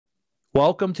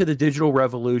Welcome to the digital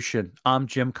revolution. I'm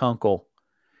Jim Kunkel.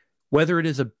 Whether it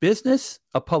is a business,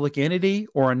 a public entity,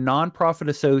 or a nonprofit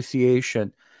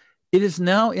association, it is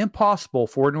now impossible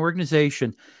for an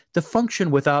organization to function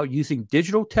without using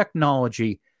digital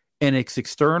technology in its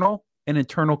external and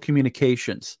internal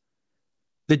communications.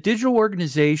 The digital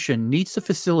organization needs to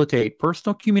facilitate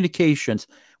personal communications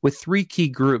with three key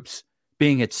groups,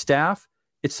 being its staff,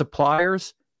 its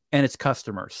suppliers, and its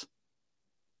customers.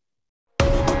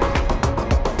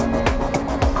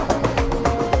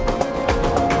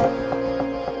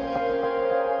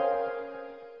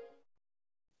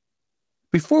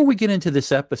 Before we get into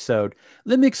this episode,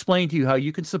 let me explain to you how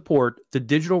you can support the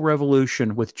digital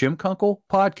revolution with Jim Kunkel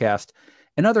podcast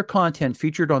and other content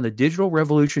featured on the Digital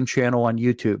Revolution channel on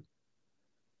YouTube.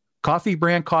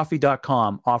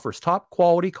 CoffeeBrandCoffee.com offers top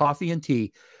quality coffee and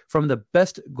tea from the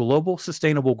best global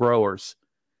sustainable growers.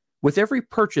 With every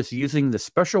purchase using the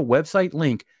special website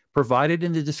link provided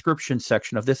in the description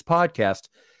section of this podcast,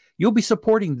 you'll be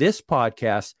supporting this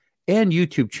podcast and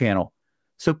YouTube channel.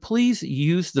 So please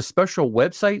use the special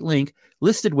website link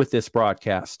listed with this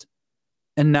broadcast.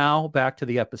 And now back to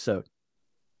the episode.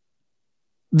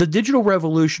 The Digital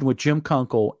Revolution with Jim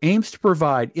Kunkel aims to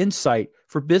provide insight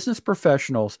for business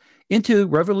professionals into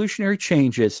revolutionary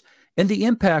changes and the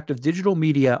impact of digital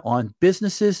media on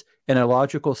businesses in a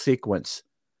logical sequence.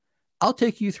 I'll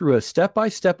take you through a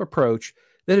step-by-step approach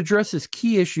that addresses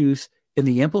key issues in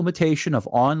the implementation of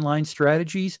online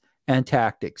strategies and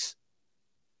tactics.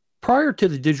 Prior to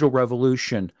the digital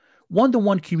revolution,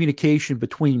 one-to-one communication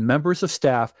between members of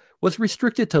staff was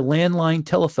restricted to landline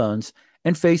telephones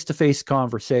and face-to-face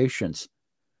conversations.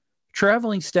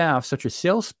 Traveling staff, such as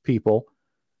salespeople,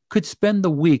 could spend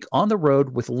the week on the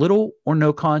road with little or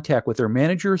no contact with their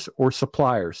managers or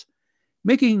suppliers,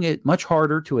 making it much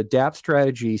harder to adapt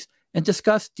strategies and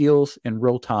discuss deals in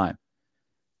real time.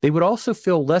 They would also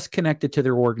feel less connected to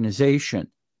their organization.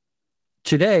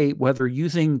 Today, whether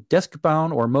using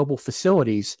desk-bound or mobile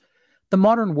facilities, the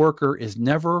modern worker is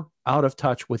never out of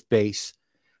touch with base,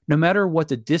 no matter what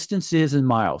the distance is in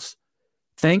miles,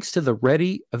 thanks to the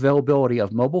ready availability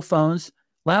of mobile phones,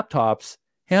 laptops,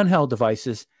 handheld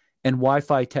devices, and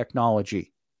Wi-Fi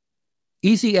technology.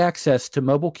 Easy access to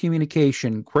mobile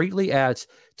communication greatly adds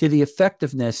to the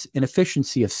effectiveness and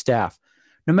efficiency of staff,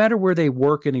 no matter where they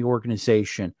work in the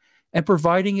organization, and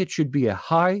providing it should be a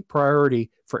high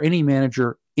priority for any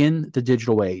manager in the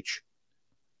digital age.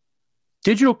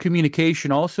 Digital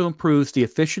communication also improves the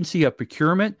efficiency of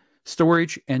procurement,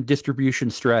 storage, and distribution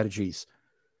strategies.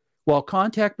 While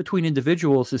contact between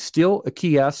individuals is still a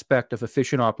key aspect of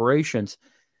efficient operations,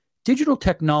 digital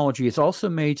technology has also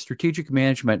made strategic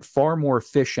management far more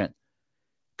efficient.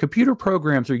 Computer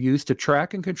programs are used to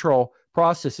track and control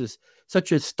processes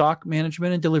such as stock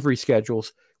management and delivery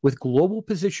schedules, with global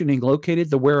positioning located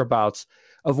the whereabouts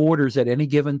of orders at any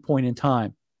given point in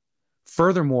time.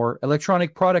 Furthermore,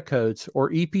 electronic product codes, or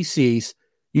EPCs,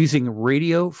 using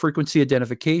radio frequency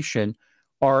identification,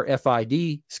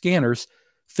 RFID scanners,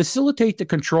 facilitate the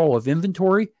control of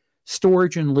inventory,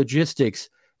 storage, and logistics,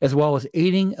 as well as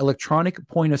aiding electronic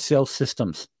point-of-sale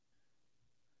systems.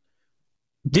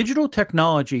 Digital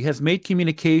technology has made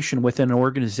communication within an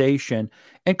organization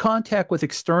and contact with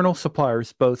external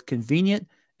suppliers both convenient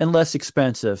and less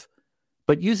expensive,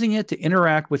 but using it to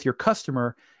interact with your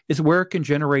customer is where it can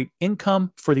generate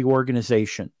income for the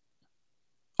organization.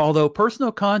 Although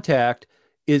personal contact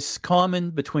is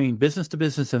common between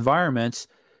business-to-business environments,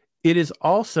 it is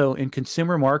also in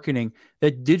consumer marketing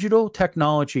that digital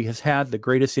technology has had the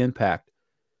greatest impact.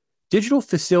 Digital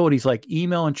facilities like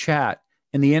email and chat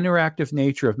and the interactive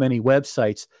nature of many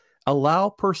websites allow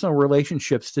personal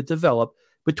relationships to develop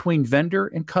between vendor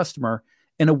and customer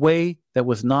in a way that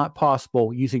was not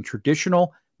possible using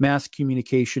traditional mass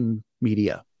communication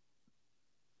media.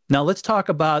 Now let's talk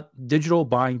about digital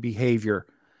buying behavior.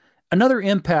 Another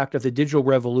impact of the digital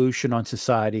revolution on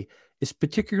society is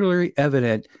particularly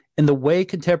evident in the way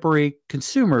contemporary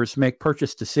consumers make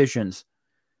purchase decisions.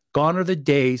 Gone are the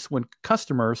days when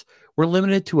customers were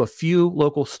limited to a few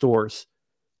local stores.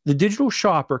 The digital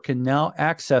shopper can now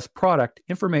access product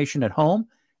information at home,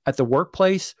 at the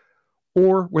workplace,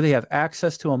 or where they have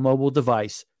access to a mobile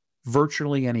device,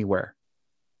 virtually anywhere.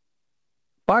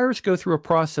 Buyers go through a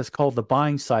process called the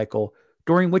buying cycle,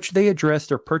 during which they address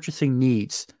their purchasing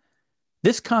needs.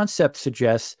 This concept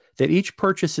suggests that each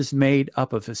purchase is made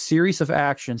up of a series of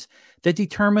actions that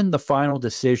determine the final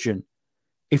decision.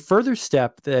 A further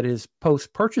step that is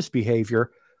post-purchase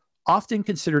behavior, often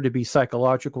considered to be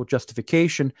psychological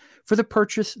justification for the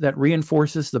purchase that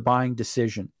reinforces the buying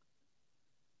decision.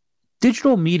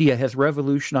 Digital media has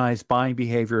revolutionized buying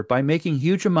behavior by making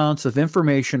huge amounts of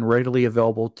information readily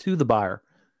available to the buyer.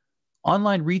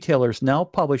 Online retailers now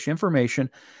publish information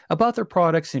about their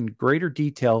products in greater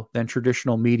detail than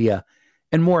traditional media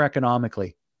and more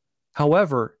economically.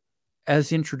 However,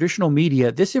 as in traditional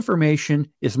media, this information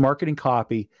is marketing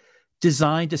copy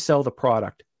designed to sell the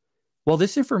product. While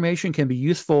this information can be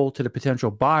useful to the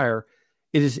potential buyer,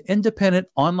 it is independent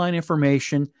online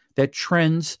information that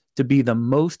trends to be the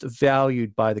most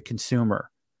valued by the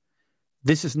consumer.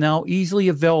 This is now easily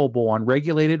available on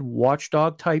regulated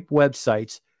watchdog type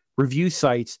websites, review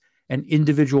sites, and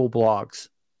individual blogs.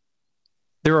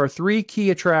 There are 3 key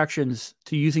attractions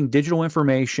to using digital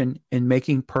information in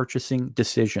making purchasing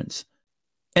decisions.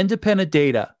 Independent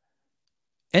data.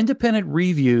 Independent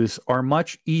reviews are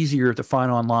much easier to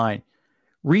find online.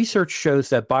 Research shows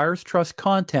that buyers trust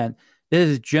content that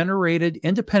is generated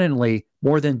independently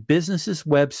more than businesses'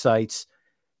 websites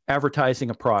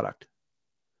advertising a product.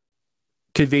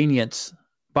 Convenience.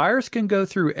 Buyers can go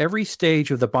through every stage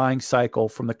of the buying cycle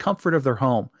from the comfort of their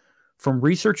home, from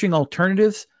researching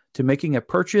alternatives to making a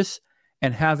purchase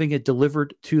and having it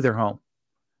delivered to their home.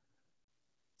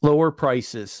 Lower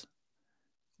prices.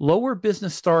 Lower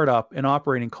business startup and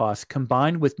operating costs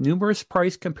combined with numerous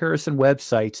price comparison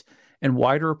websites and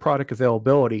wider product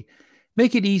availability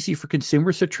make it easy for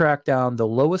consumers to track down the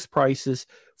lowest prices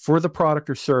for the product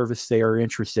or service they are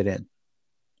interested in.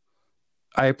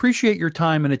 I appreciate your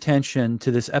time and attention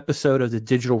to this episode of the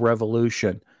Digital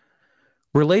Revolution.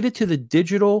 Related to the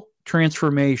digital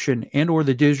transformation and/or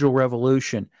the digital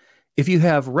revolution, if you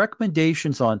have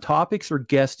recommendations on topics or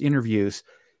guest interviews,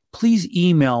 please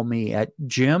email me at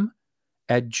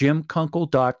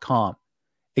jim@jimkunkel.com.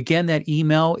 Again, that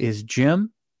email is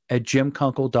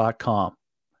jim@jimkunkel.com.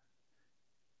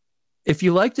 If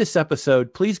you like this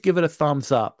episode, please give it a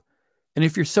thumbs up. And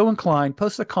if you're so inclined,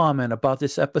 post a comment about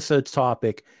this episode's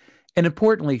topic. And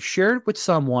importantly, share it with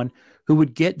someone who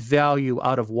would get value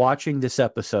out of watching this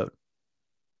episode.